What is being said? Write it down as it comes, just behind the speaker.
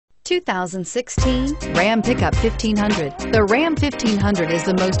2016 Ram Pickup 1500. The Ram 1500 is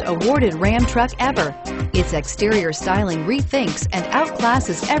the most awarded Ram truck ever. Its exterior styling rethinks and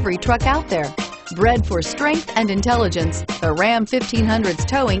outclasses every truck out there. Bred for strength and intelligence, the Ram 1500's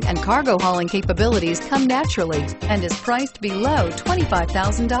towing and cargo hauling capabilities come naturally and is priced below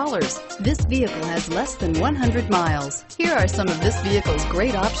 $25,000. This vehicle has less than 100 miles. Here are some of this vehicle's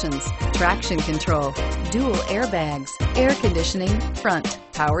great options: traction control, dual airbags, air conditioning, front,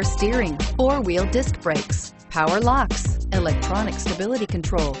 power steering, four-wheel disc brakes, power locks, electronic stability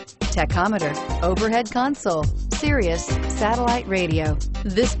control, tachometer, overhead console, Sirius satellite radio.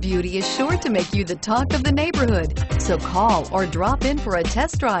 This beauty is sure to make you the talk of the neighborhood. So call or drop in for a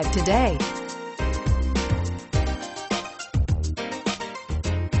test drive today.